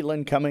Bishop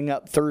Heelan coming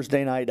up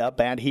Thursday night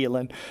up at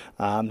Heelan.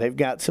 They've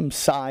got some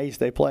size.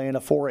 They play in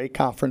a 4A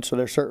conference, so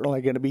they're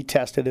certainly going to be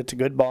tested. It's a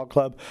good ball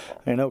club.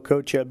 I know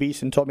Coach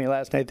Beeson told me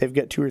last night they've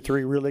got 2 or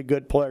 3 really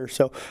good players.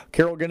 So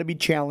Carroll going to be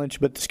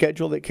challenged, but the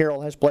schedule that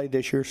Carroll has played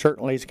this year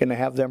certainly is going to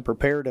have them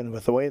prepared. And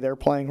with the way they're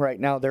playing right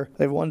now,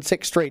 they've won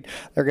 6 straight.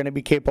 They're going to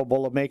be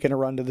capable of making a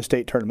run to the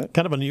state tournament.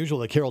 Kind of unusual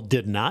that Carroll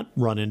did not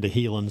run into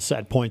Heelan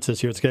at points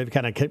this year. It's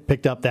kind of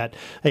picked up that,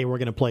 hey, we're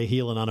going to play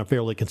Heelan on a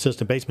fairly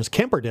consistent basis.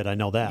 Kemper did, I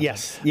know that.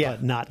 Yes, yeah.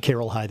 But not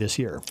Carroll High this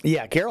year.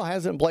 Yeah, Carroll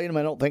hasn't played them,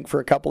 I don't think,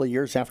 for a couple of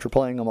years after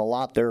playing them a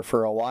lot there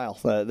for a while.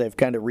 They've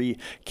kind of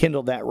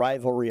rekindled that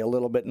rivalry a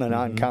little bit in the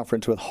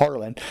non-conference with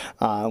Harlan,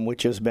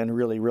 which has been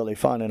really, really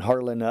fun. And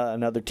Harlan,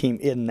 another team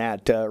in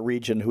that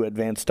region who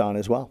advanced on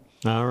as well.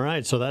 All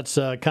right, so that's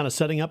kind of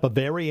setting up a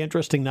very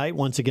interesting night.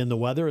 Once again, the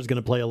weather is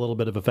going to play a little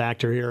bit of a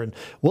factor here, and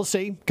we'll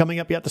see. Coming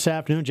up yet this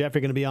afternoon, Jeff,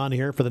 you're going to be on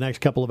here for the next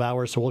couple of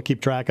hours, so we'll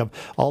keep track of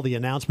all the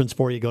announcements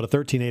for you. Go to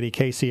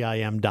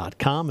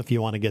 1380kcim.com if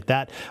you want to get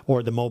that,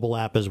 or the mobile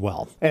app as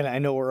well. And I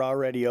know we're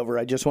already over.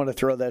 I just want to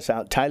throw this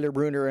out. Tyler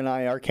Bruner and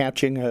I are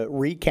catching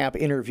recap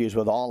interviews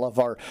with all of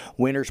our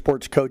winter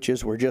sports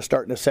coaches. We're just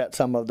starting to set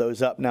some of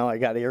those up now. I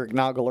got Eric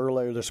Noggle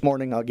earlier this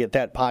morning. I'll get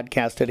that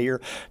podcasted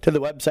here to the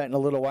website in a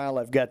little while.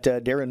 I've got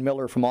Darren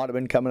Miller from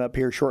Audubon coming up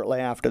here shortly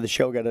after the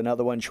show. Got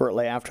another one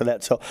shortly after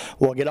that. So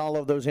we'll get all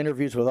of those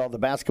interviews with all the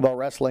basketball,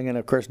 wrestling, and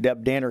of course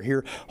Deb Danner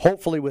here,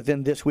 hopefully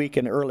within this week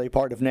and early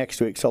part of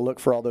next week. So look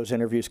for all those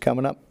interviews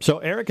coming up. So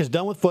Eric is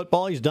done with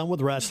football. He's done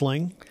with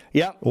wrestling.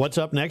 Yeah. What's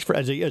up next?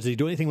 Does he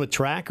do anything with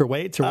track or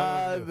weights? Or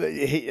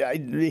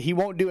he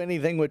won't do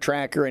anything with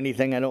track or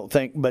anything, I don't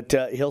think, but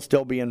he'll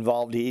still be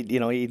involved. He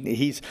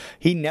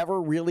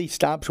never really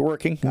stops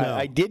working. No.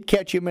 I did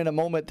catch him in a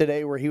moment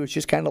today where he was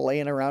just kind of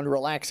laying around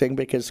relaxing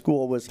because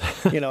school was,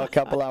 a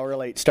couple hour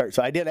late start.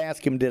 So I did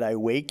ask him, did I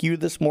wake you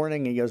this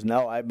morning? He goes,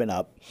 no, I've been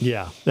up.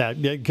 Yeah,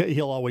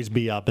 he'll always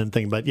be up and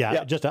thing, but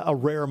just a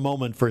rare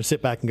moment for a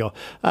sit back and go,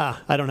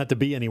 I don't have to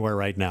be anywhere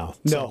right now.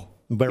 No.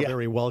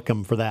 Very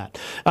welcome for that.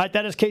 All right,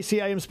 that is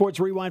KCIM Sports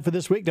Rewind for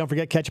this week. Don't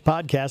forget, catch a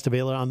podcast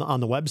available on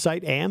the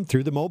website and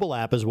through the mobile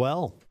app as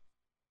well.